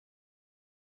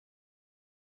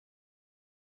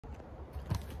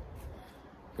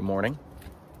Good morning.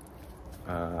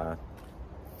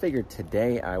 Figured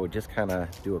today I would just kind of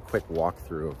do a quick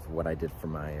walkthrough of what I did for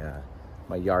my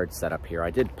my yard setup here.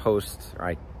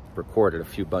 I recorded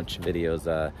a bunch of videos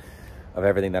of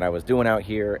everything that I was doing out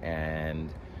here,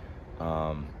 and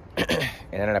it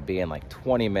ended up being like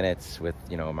 20 minutes with,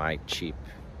 you know, my cheap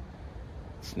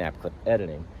snap clip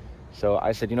editing. So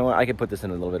I said, you know what, I could put this in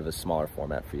a little bit of a smaller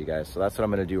format for you guys. So that's what I'm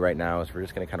going to do right now. Is we're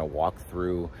just going to kind of walk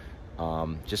through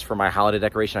just for my holiday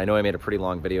decoration. I know I made a pretty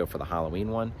long video for the Halloween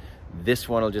one. This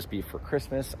one will just be for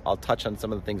Christmas. I'll touch on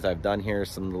some of the things I've done here,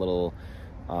 some little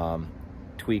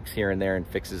tweaks here and there and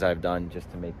fixes I've done just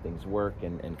to make things work,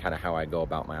 and kind of how I go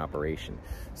about my operation.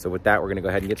 So with that, we're going to go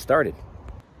ahead and get started.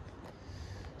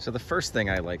 So the first thing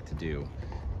I like to do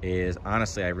is,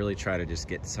 honestly, I really try to just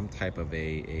get some type of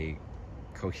a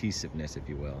cohesiveness, if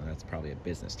you will, and that's probably a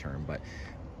business term, but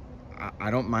I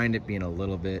don't mind it being a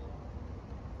little bit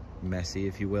messy,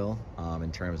 if you will,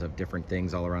 in terms of different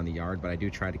things all around the yard, but I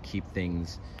do try to keep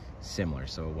things similar.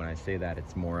 So when I say that,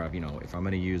 it's more of, you know, if I'm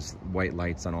going to use white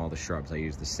lights on all the shrubs, I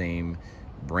use the same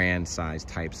brand size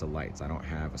types of lights. I don't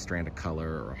have a strand of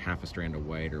color or half a strand of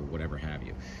white or whatever have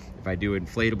you. If I do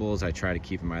inflatables, I try to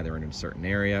keep them either in a certain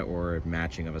area or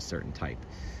matching of a certain type.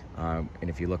 And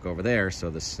if you look over there, so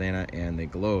the Santa and the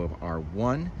globe are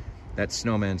one. That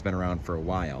snowman's been around for a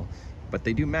while, but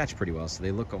they do match pretty well, so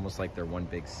they look almost like they're one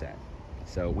big set.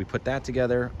 So we put that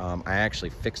together. I actually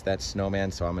fixed that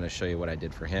snowman, so I'm going to show you what I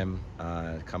did for him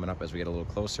coming up as we get a little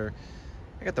closer.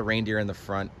 I got the reindeer in the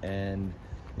front, and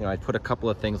you know, I put a couple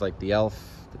of things like the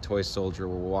elf, the toy soldier.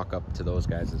 We'll walk up to those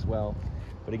guys as well.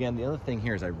 But again, the other thing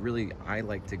here is I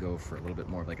like to go for a little bit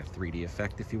more of like a 3D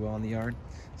effect, if you will, on the yard.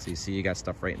 So you see you got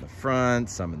stuff right in the front,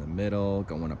 some in the middle,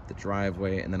 going up the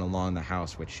driveway, and then along the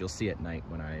house, which you'll see at night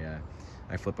when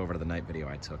I flip over to the night video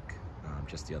I took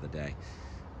just the other day.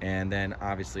 And then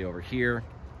obviously over here,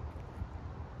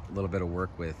 a little bit of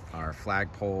work with our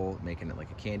flagpole, making it like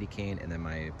a candy cane, and then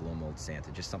my blow mold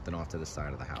Santa, just something off to the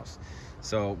side of the house.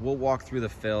 So we'll walk through the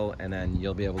fill, and then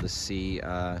you'll be able to see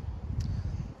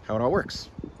how it all works.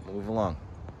 We'll move along.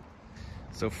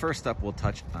 So first up, we'll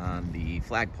touch on the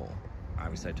flagpole.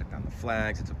 Obviously I took down the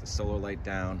flags, I took the solar light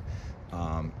down,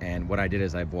 and what I did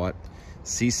is I bought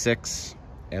C6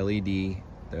 LED.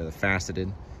 They're the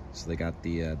faceted, so they got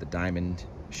the diamond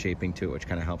shaping to it, which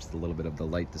kind of helps a little bit of the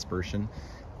light dispersion.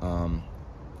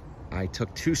 I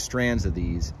took 2 strands of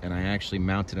these, and I actually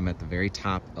mounted them at the very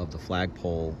top of the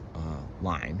flagpole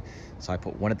line. So I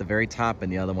put one at the very top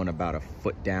and the other one about a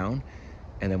foot down.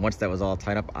 And then once that was all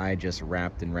tied up, I just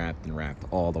wrapped and wrapped and wrapped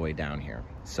all the way down here.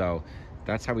 So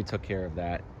that's how we took care of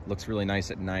that. Looks really nice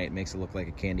at night. It makes it look like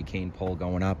a candy cane pole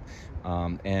going up.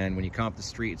 And when you come up the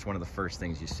street, it's one of the first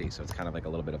things you see. So it's kind of like a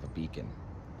little bit of a beacon.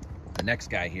 The next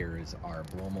guy here is our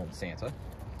blow mold Santa.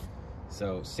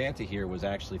 So Santa here was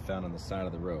actually found on the side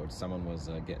of the road. Someone was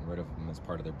getting rid of him as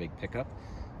part of their big pickup.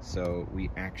 So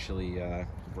we actually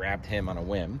grabbed him on a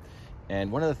whim. And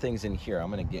one of the things in here,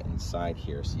 I'm going to get inside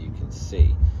here so you can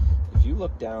see. If you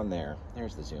look down there,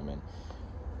 there's the zoom in.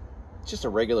 It's just a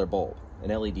regular bulb, an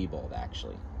LED bulb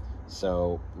actually.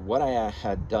 So what I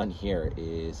had done here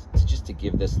is just to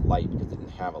give this light, because it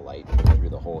didn't have a light through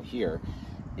the hole here,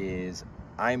 is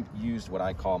I used what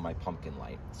I call my pumpkin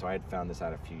light. So I had found this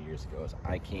out a few years ago. So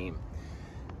I came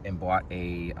and bought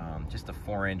a just a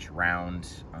 4-inch round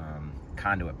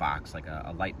conduit box, like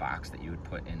a light box that you would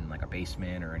put in like a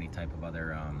basement or any type of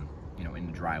other you know,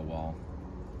 in the drywall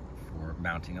for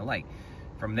mounting a light.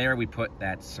 From there we put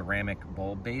that ceramic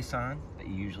bulb base on that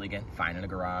you usually find in a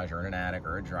garage or in an attic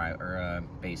or a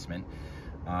basement,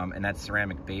 and that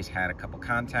ceramic base had a couple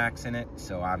contacts in it.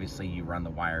 So obviously you run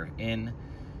the wire in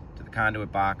to the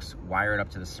conduit box, wire it up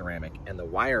to the ceramic, and the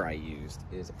wire I used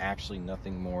is actually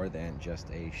nothing more than just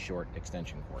a short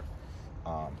extension cord.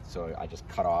 So I just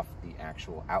cut off the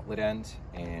actual outlet end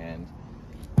and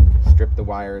strip the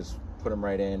wires, put them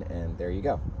right in, and there you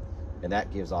go. And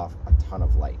that gives off a ton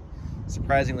of light.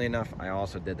 Surprisingly enough, I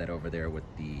also did that over there with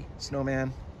the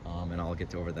snowman, and I'll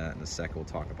get over that in a sec. We'll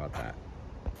talk about that.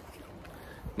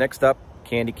 Next up,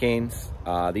 candy canes.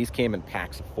 These came in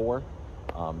packs of 4.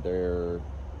 They're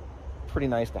pretty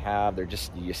nice to have. They're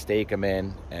just, you stake them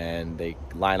in and they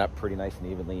line up pretty nice and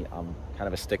evenly. I'm kind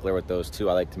of a stickler with those too.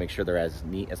 I like to make sure they're as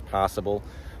neat as possible.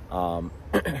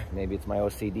 Maybe it's my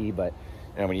OCD, but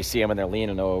you know, when you see them and they're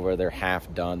leaning over, they're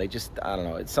half done. They just, I don't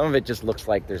know, some of it just looks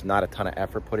like there's not a ton of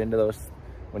effort put into those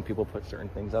when people put certain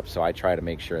things up. So I try to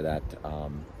make sure that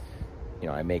you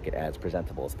know, I make it as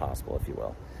presentable as possible, if you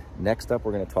will. Next up,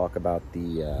 we're going to talk about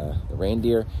the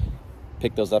reindeer.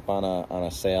 Pick those up on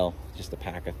a sale, just a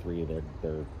pack of 3.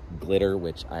 They're glitter,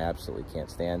 which I absolutely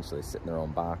can't stand, so they sit in their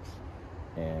own box.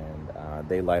 and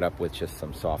they light up with just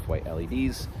some soft white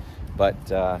LEDs. But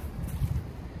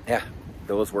yeah,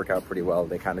 those work out pretty well.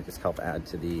 They kind of just help add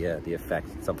to the effect.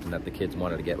 It's something that the kids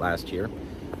wanted to get last year,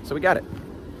 so we got it.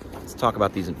 Let's talk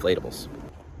about these inflatables.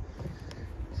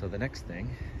 So the next thing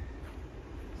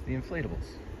is the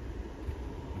inflatables.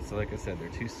 And so like I said, they're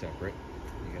two separate.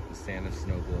 You got the Santa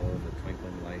snow globe, the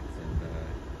twinkling lights,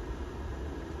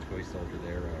 and toy soldier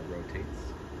there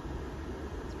rotates.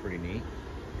 It's pretty neat.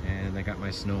 And I got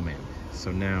my snowman.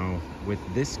 So now with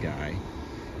this guy,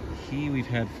 we've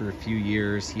had for a few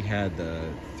years. He had the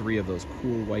 3 of those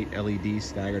cool white LEDs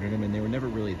staggered in him, and they were never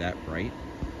really that bright.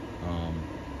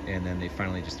 And then they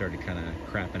finally just started kind of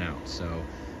crapping out. So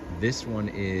this one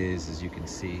is, as you can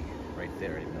see right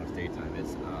there, even though it's daytime,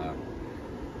 it's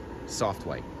soft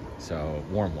white, so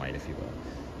warm white, if you will.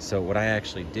 So what I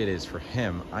actually did is, for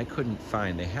him, I couldn't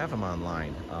find, they have them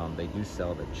online. They do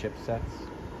sell the chip sets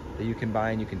that you can buy,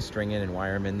 and you can string in and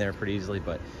wire them in there pretty easily.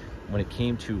 But when it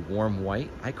came to warm white,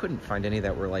 I couldn't find any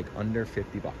that were like under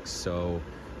 50 bucks. So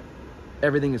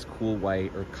everything is cool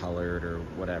white or colored or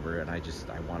whatever, and I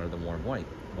wanted the warm white.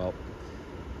 Well,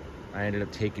 I ended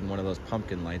up taking one of those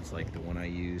pumpkin lights, like the one I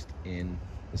used in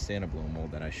the Santa blow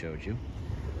mold that I showed you,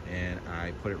 and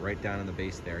I put it right down in the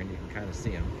base there, and you can kind of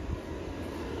see them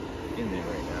in there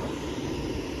right now.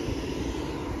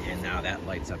 And now that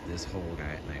lights up this whole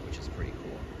guy at night, which is pretty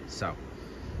cool. So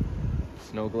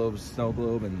snow globe,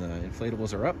 and the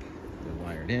inflatables are up. They're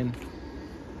wired in,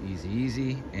 easy,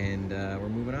 easy, and we're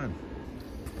moving on.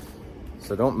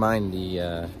 So don't mind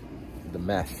the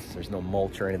mess. There's no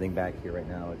mulch or anything back here right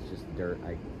now. It's just dirt.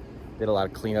 I did a lot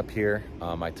of cleanup here.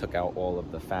 I took out all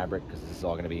of the fabric because this is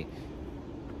all going to be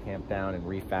tamped down and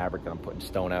refabric, and I'm putting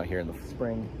stone out here in the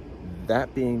spring.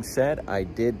 That being said, I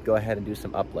did go ahead and do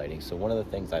some uplighting. So one of the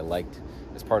things I liked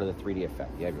as part of the 3D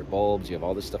effect, you have your bulbs, you have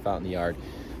all this stuff out in the yard,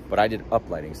 but I did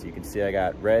uplighting. So you can see I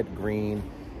got red, green,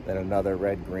 then another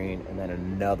red, green, and then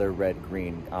another red,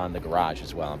 green on the garage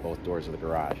as well, on both doors of the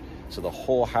garage. So the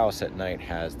whole house at night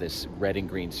has this red and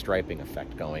green striping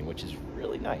effect going, which is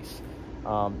really nice.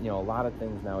 You know, a lot of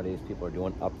things nowadays, people are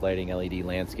doing uplighting, LED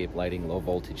landscape lighting, low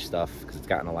voltage stuff, because it's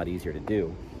gotten a lot easier to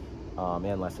do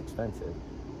and less expensive.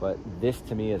 But this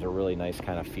to me is a really nice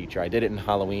kind of feature. I did it in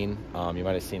Halloween. You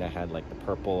might have seen I had like the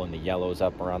purple and the yellows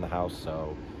up around the house.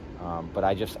 So, but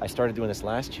I started doing this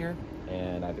last year,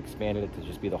 and I've expanded it to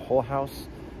just be the whole house.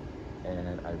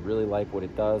 And I really like what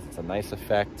it does. It's a nice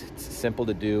effect. It's simple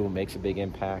to do, makes a big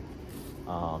impact.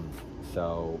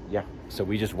 So yeah, so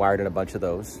we just wired in a bunch of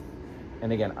those.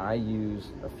 And again, I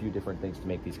use a few different things to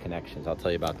make these connections. I'll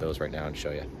tell you about those right now and show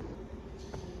you.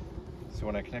 So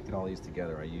when I connected all these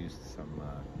together, I used some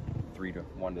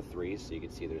 1 to 3. So you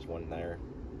can see there's one there.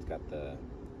 It's got the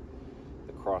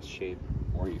cross shape,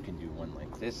 or you can do one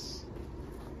like this.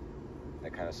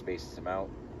 That kind of spaces them out.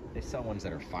 They sell ones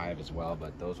that are 5 as well,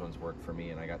 but those ones work for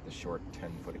me, and I got the short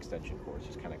 10-foot extension cords,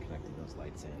 just kind of connecting those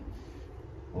lights in.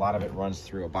 A lot of it runs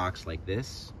through a box like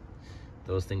this.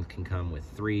 Those things can come with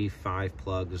 3, 5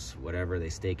 plugs, whatever. They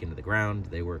stake into the ground.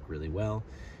 They work really well.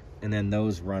 And then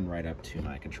those run right up to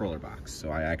my controller box. So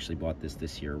I actually bought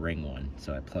this year, ring one.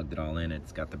 So I plugged it all in.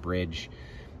 It's got the bridge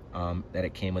that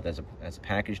it came with as a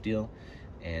package deal,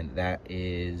 and that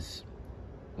is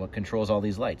what controls all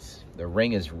these lights. The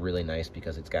ring is really nice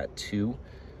because it's got 2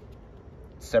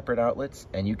 separate outlets,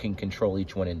 and you can control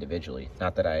each one individually.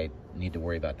 Not that I need to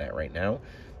worry about that right now,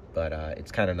 but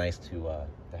it's kind of nice to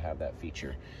have that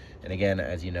feature. And again,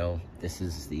 as you know, this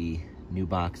is the new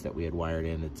box that we had wired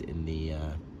in. It's in the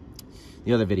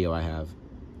other video I have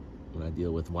when I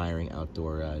deal with wiring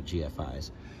outdoor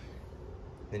GFIs.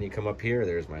 Then you come up here,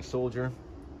 there's my soldier.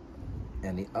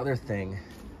 And the other thing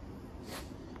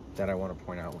that I want to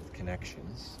point out with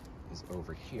connections is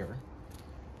over here.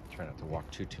 Try not to walk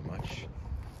too much.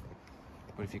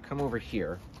 But if you come over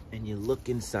here and you look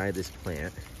inside this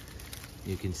plant,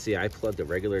 you can see I plugged a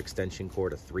regular extension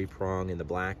cord, a 3-prong in the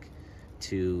black,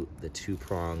 to the 2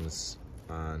 prongs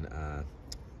on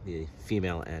the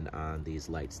female end on these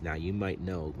lights. Now you might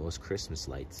know most Christmas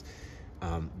lights,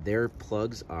 their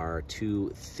plugs are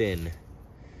 2 thin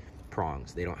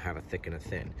prongs. They don't have a thick and a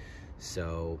thin.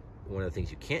 So one of the things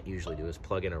you can't usually do is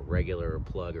plug in a regular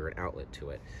plug or an outlet to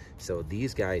it. So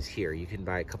these guys here, you can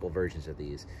buy a couple versions of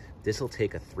these. This will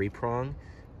take a 3-prong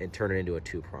and turn it into a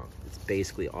 2-prong. It's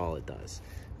basically all it does.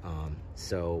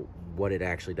 So what it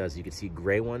actually does, you can see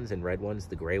gray ones and red ones.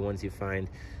 The gray ones you find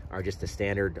are just a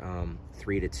standard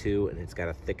 3 to 2, and it's got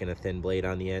a thick and a thin blade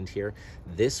on the end here.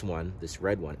 This one, this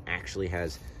red one, actually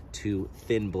has 2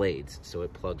 thin blades, so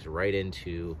it plugs right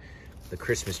into the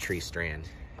Christmas tree strand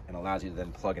and allows you to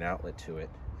then plug an outlet to it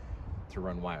to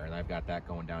run wire, and I've got that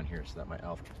going down here so that my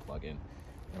elf can plug in,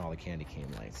 and all the candy cane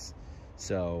lights.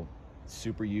 So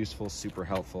super useful, super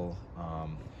helpful.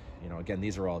 You know, again,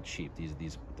 these are all cheap.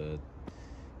 The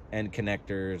end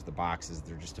connectors, the boxes,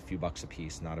 they're just a few bucks a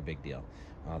piece, not a big deal.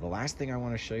 The last thing I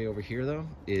want to show you over here though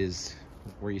is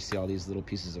where you see all these little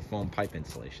pieces of foam pipe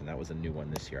insulation. That was a new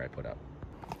one this year I put up.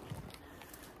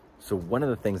 So one of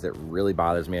the things that really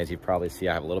bothers me, as you probably see,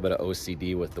 I have a little bit of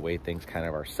OCD with the way things kind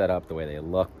of are set up, the way they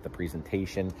look, the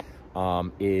presentation,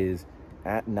 is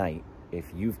at night, if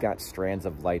you've got strands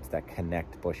of lights that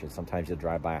connect bushes. Sometimes you'll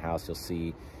drive by a house, you'll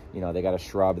see, you know, they got a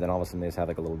shrub, then all of a sudden they just have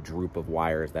like a little droop of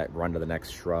wires that run to the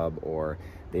next shrub, or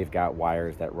they've got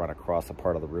wires that run across a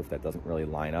part of the roof that doesn't really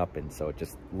line up, and so it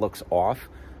just looks off.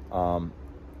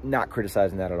 Not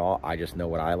criticizing that at all, I just know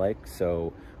what I like.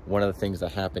 So one of the things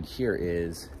that happened here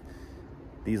is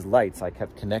these lights, I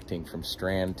kept connecting from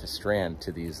strand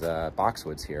to these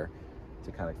boxwoods here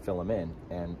to kind of fill them in,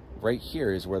 and right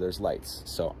here is where there's lights.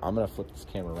 So I'm gonna flip this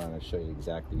camera around and show you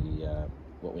exactly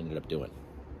what we ended up doing.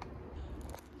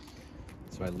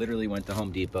 So I literally went to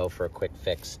Home Depot for a quick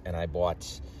fix, and I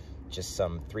bought just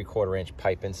some 3/4 inch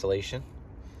pipe insulation,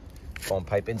 foam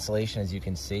pipe insulation, as you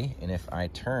can see. And if I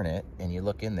turn it and you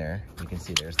look in there, you can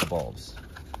see there's the bulbs.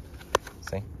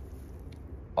 See?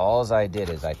 All I did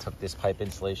is I took this pipe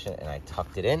insulation and I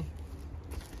tucked it in,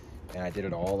 and I did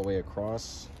it all the way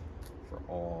across for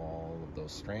all of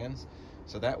those strands.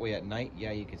 So that way at night,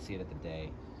 yeah, you can see it at the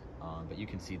day, but you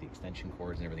can see the extension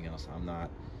cords and everything else. I'm not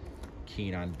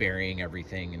keen on burying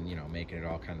everything and, you know, making it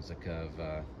all kinds of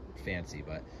fancy,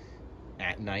 but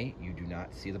at night you do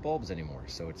not see the bulbs anymore,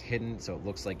 so it's hidden, so it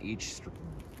looks like each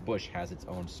bush has its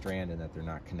own strand and that they're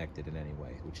not connected in any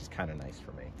way, which is kind of nice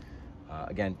for me.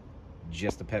 Again,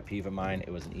 just a pet peeve of mine.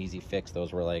 It was an easy fix.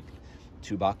 Those were like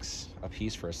 $2 a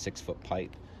piece for a 6-foot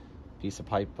piece of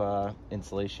pipe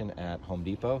insulation at Home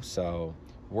Depot, so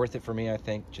worth it for me, I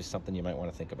think. Just something you might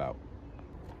want to think about.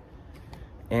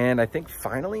 And I think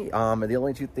finally, the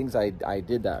only two things I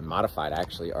did that modified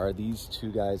actually are these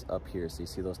two guys up here. So you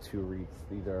see those two wreaths.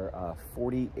 These are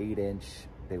 48 inch.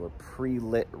 They were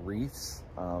pre-lit wreaths.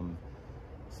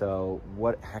 So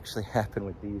what actually happened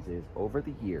with these is over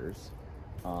the years,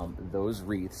 those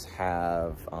wreaths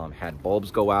have had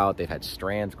bulbs go out. They've had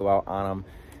strands go out on them.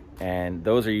 And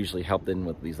those are usually helped in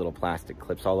with these little plastic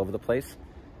clips all over the place.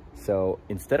 So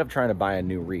instead of trying to buy a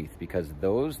new wreath, because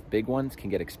those big ones can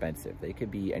get expensive, they could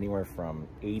be anywhere from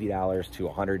 $80 to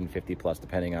 $150 plus,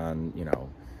 depending on, you know,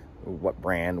 what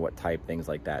brand, what type, things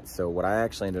like that. So what I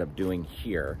actually ended up doing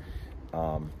here,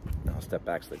 I'll step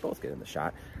back so they both get in the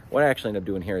shot. What I actually ended up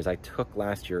doing here is I took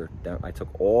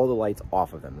all the lights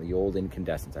off of them, the old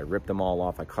incandescents. I ripped them all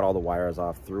off. I cut all the wires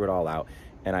off, threw it all out,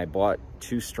 and I bought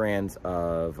 2 strands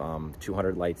of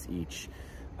 200 lights each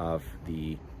of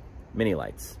the mini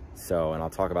lights. So, and I'll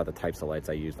talk about the types of lights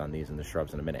I used on these in the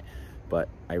shrubs in a minute, but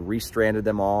I restranded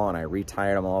them all and I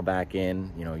retired them all back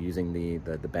in, you know, using the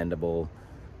bendable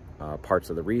parts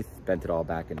of the wreath, bent it all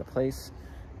back into place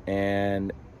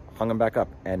and hung them back up,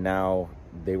 and now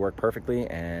they work perfectly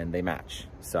and they match.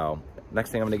 So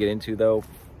next thing I'm gonna get into though,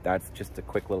 that's just a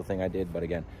quick little thing I did, but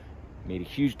again, made a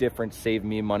huge difference, saved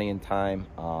me money and time,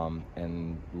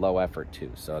 and low effort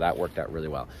too. So that worked out really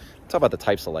well. Let's talk about the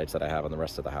types of lights that I have on the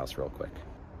rest of the house real quick.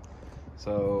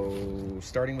 So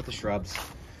starting with the shrubs,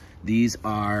 these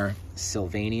are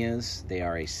Sylvanias. They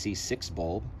are a C6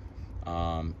 bulb,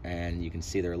 and you can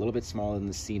see they're a little bit smaller than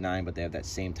the C9, but they have that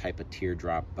same type of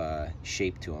teardrop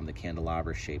shape to them, the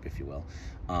candelabra shape, if you will.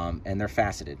 And they're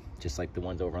faceted, just like the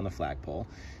ones over on the flagpole.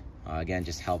 Again,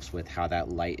 just helps with how that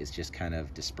light is just kind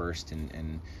of dispersed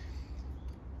and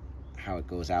how it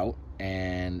goes out.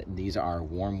 And these are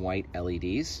warm white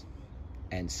LEDs.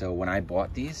 And so when I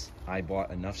bought these, I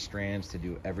bought enough strands to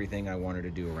do everything I wanted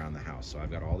to do around the house. So I've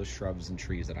got all the shrubs and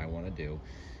trees that I want to do,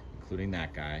 including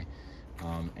that guy.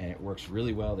 And it works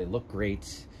really well. They look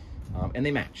great, and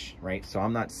they match, right? So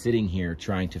I'm not sitting here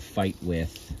trying to fight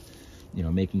with, you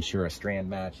know, making sure a strand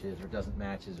matches or doesn't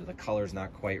matches, or the color's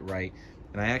not quite right.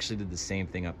 And I actually did the same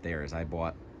thing up there. As I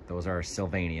bought, those are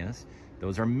Sylvanias.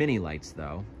 Those are mini lights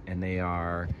though, and they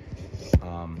are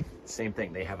same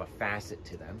thing. They have a facet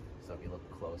to them. So if you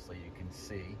look closely, you can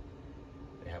see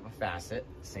they have a facet,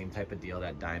 same type of deal,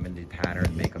 that diamonded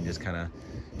pattern, make them just kind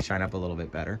of shine up a little bit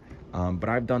better. But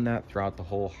I've done that throughout the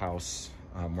whole house,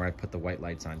 where I put the white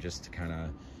lights on just to kind of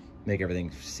make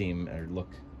everything seem or look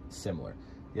similar.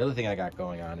 The other thing I got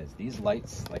going on is these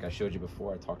lights, like I showed you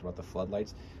before, I talked about the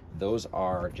floodlights. Those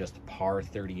are just PAR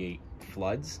 38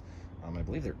 floods. I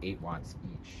believe they're 8 watts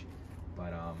each,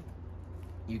 but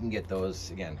you can get those,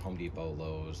 again, Home Depot,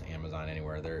 Lowe's, Amazon,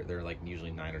 anywhere. They're like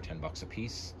usually $9 or $10 a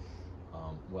piece.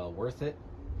 Well worth it.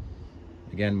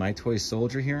 Again, my toy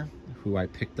soldier here, who I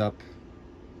picked up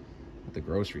at the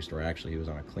grocery store. Actually, he was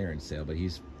on a clearance sale, but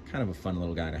he's kind of a fun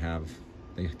little guy to have.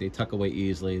 They tuck away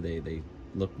easily. They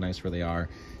look nice where they are.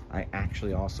 I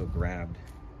actually also grabbed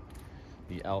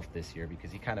the elf this year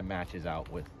because he kind of matches out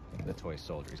with the toy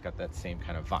soldier. He's got that same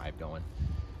kind of vibe going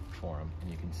for him. And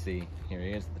you can see, here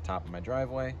he is at the top of my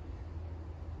driveway.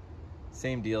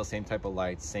 Same deal, same type of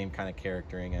lights, same kind of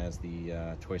charactering as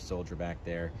the toy soldier back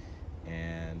there.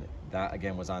 And that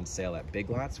again was on sale at Big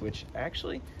Lots, which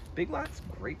actually, Big Lots,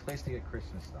 great place to get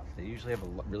Christmas stuff. They usually have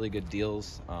really good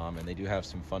deals, and they do have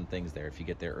some fun things there if you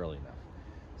get there early enough.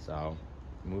 So,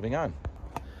 moving on.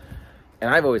 And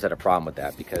I've always had a problem with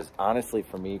that because honestly,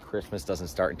 for me, Christmas doesn't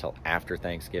start until after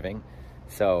Thanksgiving.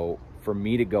 So for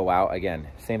me to go out, again,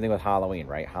 same thing with Halloween,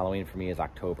 right? Halloween for me is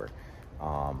October.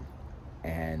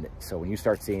 And so when you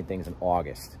start seeing things in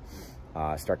August,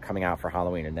 start coming out for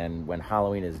Halloween, and then when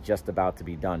Halloween is just about to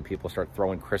be done, people start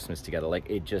throwing Christmas together. Like,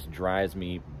 it just drives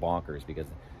me bonkers because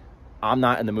I'm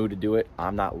not in the mood to do it.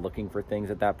 I'm not looking for things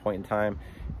at that point in time.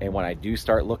 And when I do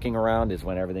start looking around is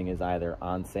when everything is either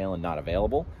on sale and not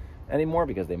available anymore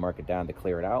because they mark it down to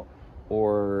clear it out,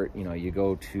 or, you know, you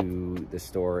go to the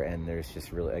store and there's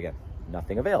just really, again,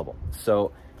 nothing available.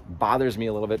 So bothers me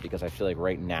a little bit because I feel like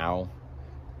right now,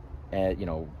 you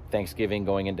know, Thanksgiving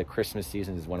going into Christmas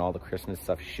season is when all the Christmas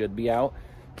stuff should be out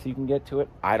so you can get to it.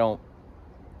 I don't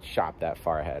shop that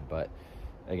far ahead, but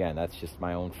again, that's just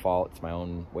my own fault. It's my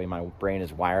own way my brain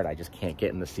is wired. I just can't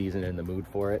get in the season and in the mood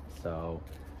for it. So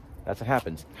that's what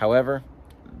happens. However,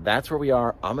 that's where we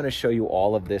are. I'm going to show you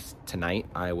all of this tonight.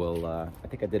 I will, I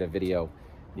think I did a video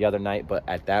the other night, but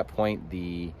at that point,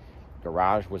 the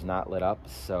garage was not lit up.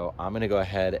 So I'm going to go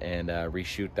ahead and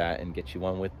reshoot that and get you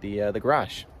one with the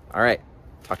garage. All right.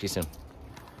 Talk to you soon.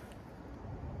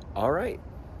 All right.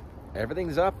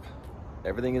 Everything's up.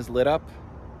 Everything is lit up.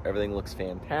 Everything looks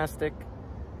fantastic.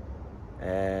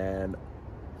 And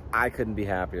I couldn't be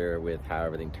happier with how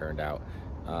everything turned out.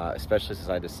 Especially since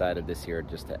I decided this year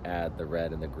just to add the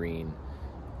red and the green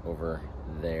over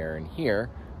there and here.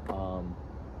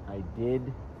 I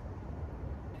did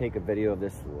take a video of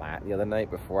this the other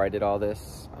night before I did all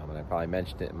this, and I probably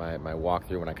mentioned it in my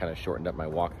walkthrough when I kind of shortened up my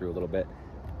walkthrough a little bit.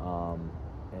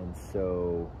 And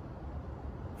so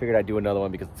figured I'd do another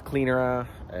one because it's cleaner.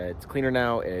 It's cleaner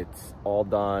now. It's all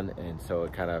done, and so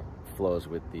it kind of flows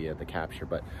with the capture.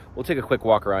 But we'll take a quick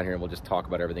walk around here and we'll just talk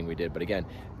about everything we did. But again,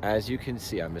 as you can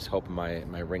see, I'm just hoping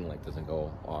my ring light doesn't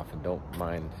go off, and don't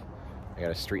mind, I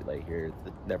got a street light here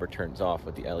that never turns off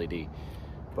with the LED.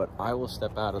 But I will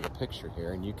step out of the picture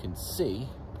here and you can see,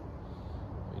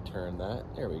 let me turn that,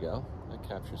 there we go. That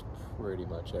captures pretty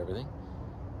much everything.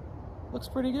 Looks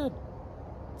pretty good.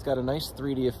 It's got a nice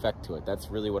 3D effect to it. That's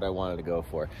really what I wanted to go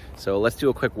for. So let's do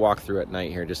a quick walkthrough at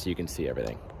night here just so you can see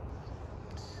everything.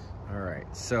 All right,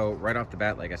 so right off the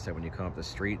bat, like I said, when you come up the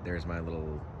street, there's my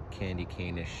little candy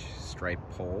cane-ish striped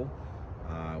pole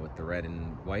with the red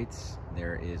and whites.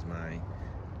 There is my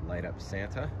light up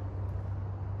Santa.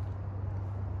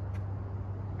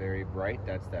 Very bright.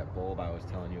 That's that bulb I was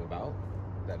telling you about.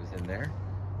 That is in there.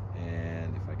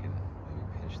 And if I can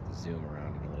maybe pinch the zoom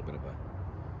around in a little bit of a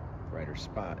brighter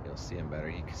spot, you'll see him better.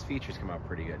 His features come out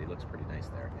pretty good. He looks pretty nice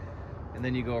there. And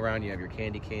then you go around, you have your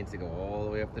candy canes that go all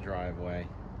the way up the driveway.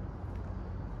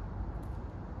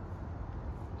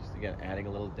 Just again, adding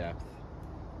a little depth.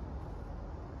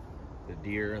 The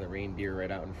deer, the reindeer right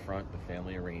out in front, the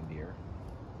family of reindeer.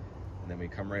 And then we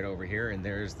come right over here and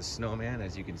there's the snowman.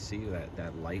 As you can see,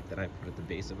 that light that I put at the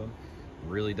base of him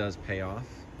really does pay off.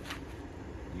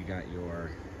 You got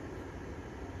your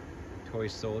toy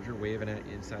soldier waving at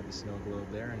you inside the snow globe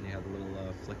there, and you have the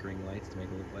little flickering lights to make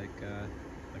it look like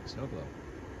a snow globe.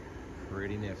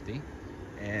 Pretty nifty.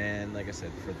 And like I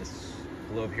said, for this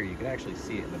globe here, you can actually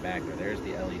see it in the back there. There's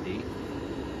the LED.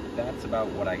 That's about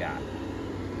what I got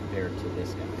compared to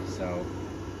this guy. So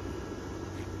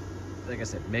like I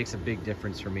said, it makes a big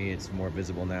difference for me. It's more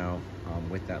visible now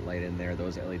with that light in there.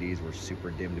 Those LEDs were super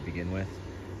dim to begin with.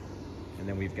 And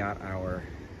then we've got our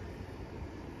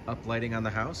up lighting on the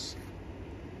house.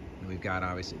 And we've got,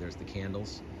 obviously, there's the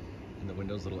candles in the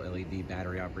windows, little LED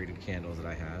battery operated candles that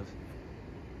I have.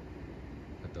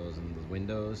 Put those in the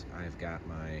windows. I've got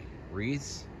my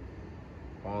wreaths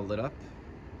all lit up,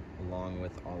 along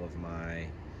with all of my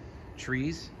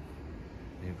trees,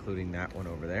 including that one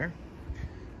over there.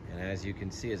 And as you can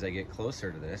see, as I get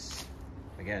closer to this,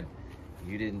 again,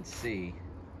 you didn't see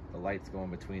the lights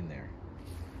going between there.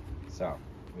 So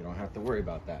we don't have to worry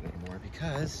about that anymore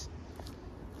because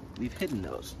we've hidden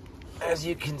those. As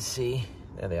you can see,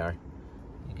 there they are.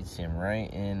 You can see them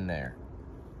right in there.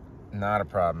 not a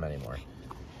problem anymore.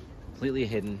 Completely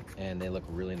hidden, and they look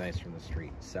really nice from the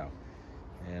street. So,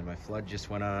 and my flood just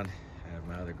went on. I have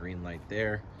my other green light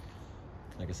there.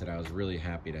 Like I said, I was really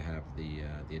happy to have the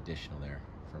additional there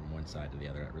from one side to the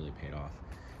other. That really paid off.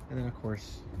 And then of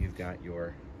course you've got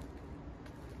your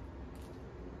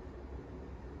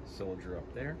soldier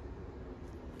up there.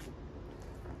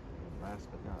 And last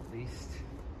but not least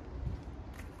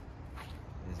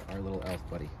is our little elf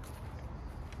buddy.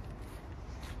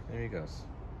 There he goes.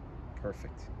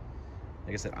 Perfect.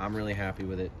 Like I said, I'm really happy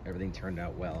with it. Everything turned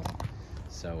out well.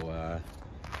 So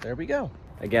there we go.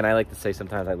 Again, I like to say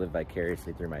sometimes I live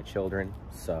vicariously through my children.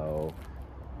 So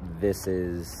this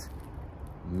is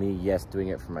me, yes, doing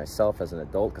it for myself as an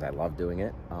adult because I love doing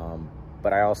it.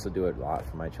 But I also do it a lot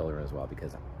for my children as well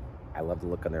because I love the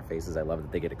look on their faces. I love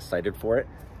that they get excited for it.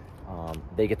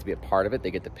 They get to be a part of it.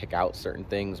 They get to pick out certain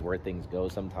things, where things go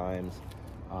sometimes.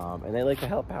 And they like to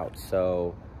help out.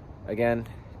 So again,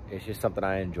 it's just something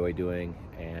I enjoy doing,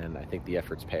 and I think the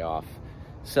efforts pay off.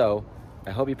 So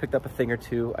I hope you picked up a thing or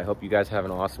two. I hope you guys have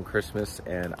an awesome Christmas,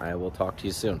 and I will talk to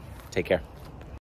you soon. Take care.